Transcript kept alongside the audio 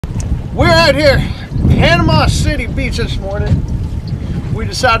We're out here, Panama City Beach this morning. We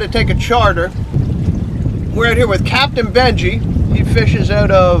decided to take a charter. We're out here with Captain Benji. He fishes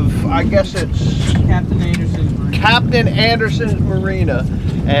out of, I guess it's Captain Andersons Marina. Captain Andersons Marina.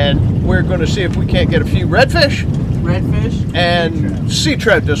 And we're going to see if we can't get a few redfish. Redfish? And sea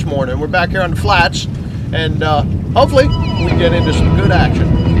trout this morning. We're back here on the flats. And hopefully we get into some good action.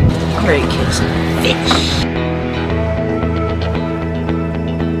 Great kids, fish.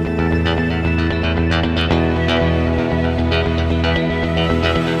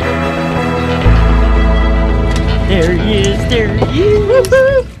 There he is, there he is.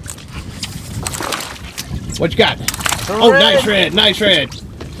 What you got? Oh, nice red, nice red.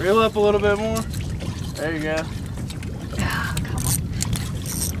 Reel up a little bit more. There you go.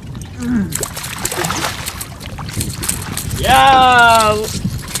 Yeah.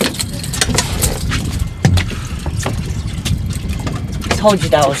 Told you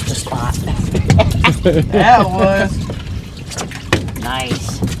that was the spot. That was.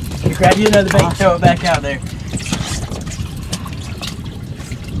 Nice. You grab you another bait, throw it back out there.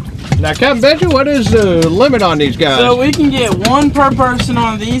 Now, Captain Benji, what is the limit on these guys? So we can get one per person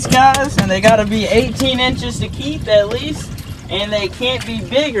on these guys, and they got to be 18 inches to keep at least, and they can't be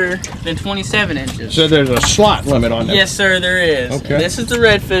bigger than 27 inches. So there's a slot limit on them? Yes, sir, there is. Okay. And this is the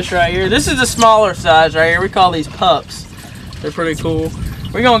redfish right here. This is the smaller size right here. We call these pups. They're pretty cool.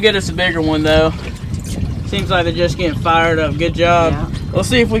 We're going to get us a bigger one, though. Seems like they're just getting fired up. Good job. Yeah. We'll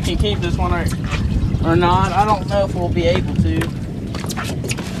see if we can keep this one or not. I don't know if we'll be able to.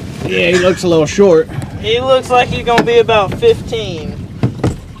 Yeah, he looks a little short. He looks like he's going to be about 15.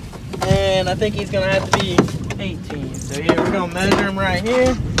 And I think he's going to have to be 18. So here, we're going to measure him right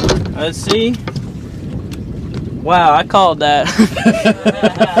here. Let's see. Wow, I called that.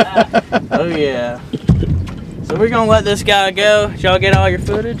 Oh, yeah. So we're going to let this guy go. Y'all get all your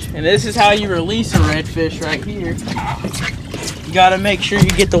footage. And this is how you release a redfish right here. You got to make sure you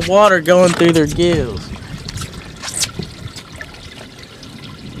get the water going through their gills.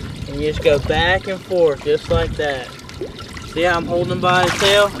 And you just go back and forth just like that. See how I'm holding him by his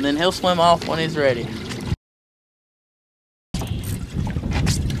tail? And then he'll swim off when he's ready.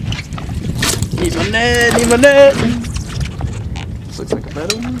 Need my net, need my net. This looks like a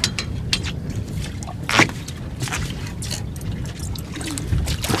better one.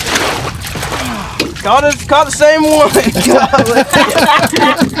 Caught the same one.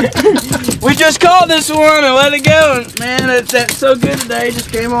 We just caught this one and let it go. And man, that's so good today. It just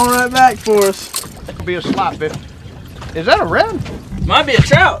came on right back for us. That could be a slot bit. Is that a red? Might be a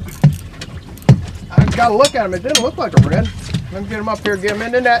trout. I gotta look at him. It didn't look like a red. Let me get him up here, get him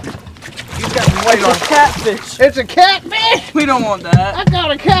into that. He's got some weight on. It's a catfish. It's a catfish. We don't want that. I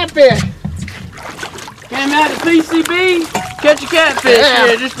got a catfish. Came out at PCB. Catch a catfish.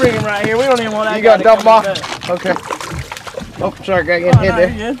 Yeah, just bring him right here. We don't even want that. You got a double ball? Okay. Oh, sorry, got getting hit there.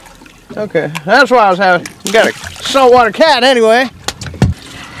 You're good. Okay, that's why I was having. You got a saltwater cat anyway.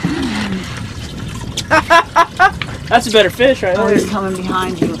 That's a better fish right there. Oh, he's coming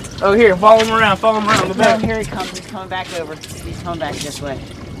behind you. Oh, here, follow him around the back. Oh, here he comes. He's coming back over. He's coming back this way.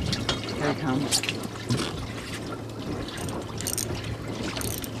 Here he comes.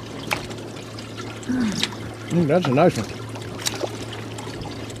 That's a nice one.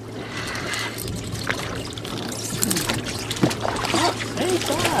 Same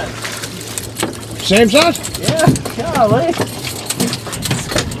size. Same size? Yeah, golly.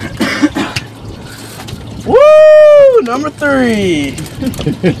 Woo! Number 3.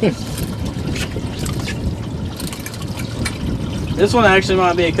 This one actually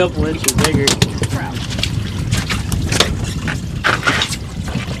might be a couple inches bigger.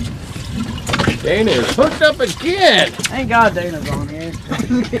 Dana is hooked up again. Thank God Dana's on here.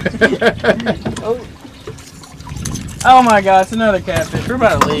 Oh my God, it's another catfish. We're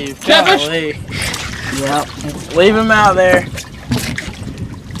about to leave. Catfish? Yep. Leave him out there.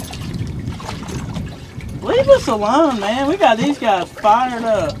 Leave us alone, man. We got these guys fired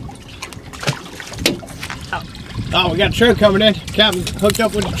up. Oh, we got a trout coming in. Captain hooked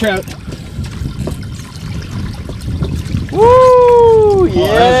up with the trout. Woo! Yeah. Oh,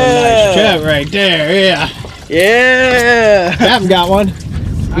 that's a nice trout right there. Yeah. Yeah. Captain got one.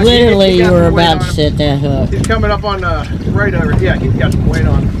 Literally, you were about to set that hook. He's coming up on right over. Yeah, he's got some weight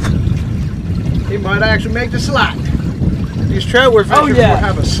on him. He might actually make the slot. These trout we're fishing for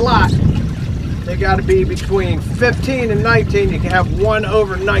have a slot. They got to be between 15 and 19. You can have one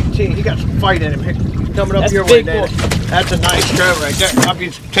over 19. He got some fight in him. He's coming up your way, Dana. That's a nice trout right there. Up,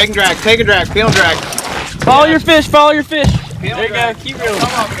 he's taking drag, peel drag. Follow your fish, follow your fish. There you go. Keep reeling.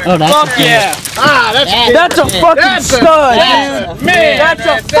 Oh, that's Fuck yeah. Ah, That's a fucking stud, dude. Man, that's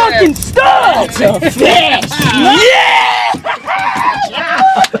a fucking stud. That's a fish.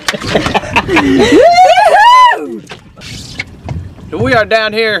 So we are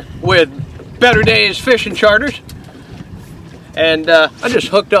down here with Better Dayz Fishing Charters. And I just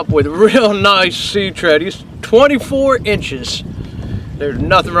hooked up with real nice sea trout. He's 24 inches. There's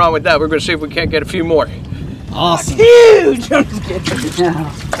nothing wrong with that. We're going to see if we can't get a few more. Awesome. Huge. I'm just kidding.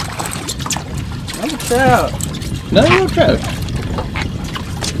 Another trout. No trout.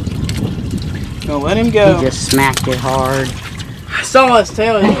 Gonna let him go. He just smacked it hard. I saw his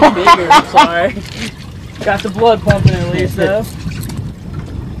tail. He's bigger. I'm sorry. Got the blood pumping at least though.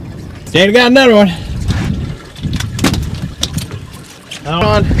 Dana got another one.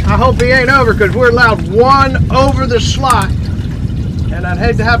 I hope he ain't over because we're allowed one over the slot. And I'd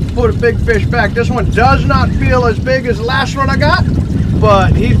hate to have to put a big fish back. This one does not feel as big as the last one I got,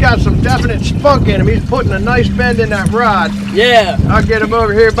 but he's got some definite spunk in him. He's putting a nice bend in that rod. Yeah. I'll get him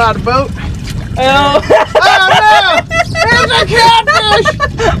over here by the boat. Oh, Oh no! There's a catfish!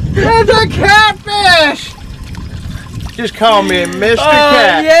 There's a catfish! Just call me Mr.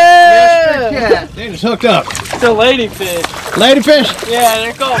 Cat. Yeah. Mr. Cat. They just hooked up. It's a ladyfish. Ladyfish? Yeah,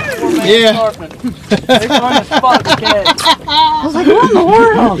 they're called four-man Yeah. tarpon. They're fun as fuck to catch. I was like, what in the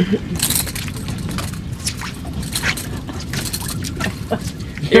world?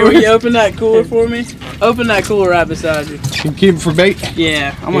 Here, will you open that cooler for me? Open that cooler right beside you. You can keep it for bait?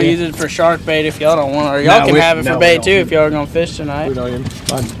 Yeah, I'm gonna use it for shark bait if y'all don't want it. Or y'all can have it for bait too if y'all are gonna fish tonight. We don't even.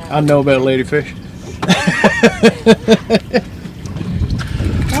 I know about ladyfish.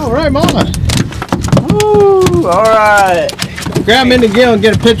 All right, Mama. Ooh, all right. Grab him in the gill and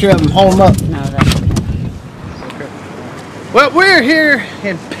get a picture of him. Hold him up. No, that's Well, we're here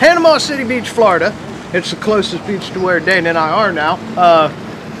in Panama City Beach, Florida. It's the closest beach to where Dana and I are now.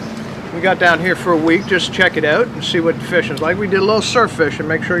 We got down here for a week, just check it out and see what the fishing's like. We did a little surf fishing.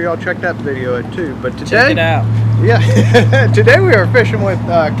 Make sure y'all check that video out too. But today, Check it out. yeah, today we are fishing with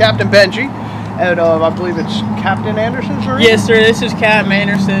Captain Benji out of, I believe it's Captain Andersons Marina? Yes, sir. This is Captain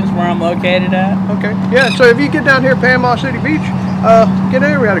Andersons where I'm located at. Okay. Yeah. So if you get down here, Panama City Beach, get in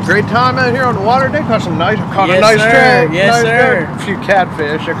here. We had a great time out here on the water. They caught some nice, Yes, a nice sir. trout. Yes, nice sir. trout. A few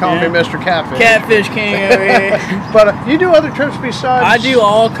catfish. They call me Mr. Catfish. Catfish King over here. But you do other trips besides? I do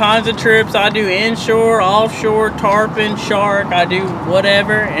all kinds of trips. I do inshore, offshore, tarpon, shark. I do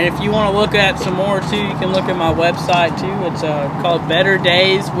whatever. And if you want to look at some more too, you can look at my website too. It's called Better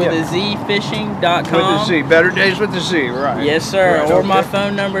Dayz with a Z fishing.com. With a Z. Better Dayz with a Z, right. Yes, sir. Right, or my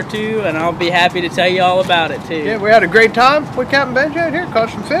phone number too, and I'll be happy to tell you all about it too. Yeah, we had a great time with Captain Benji out here. Caught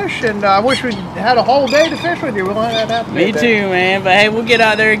some fish, and I wish we had a whole day to fish with you. We'll have that happen. Me too, man. But hey, we'll get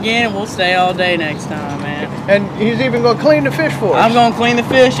out there again and we'll stay all day next time, man. And he's even going to clean the fish for us. I'm going to clean the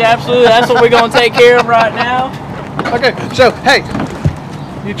fish, absolutely. That's what we're going to take care of right now. Okay, so hey,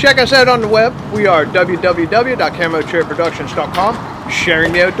 you check us out on the web. We are www.camochairproductions.com,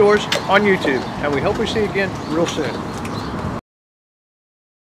 sharing the outdoors on YouTube. And we hope we see you again real soon.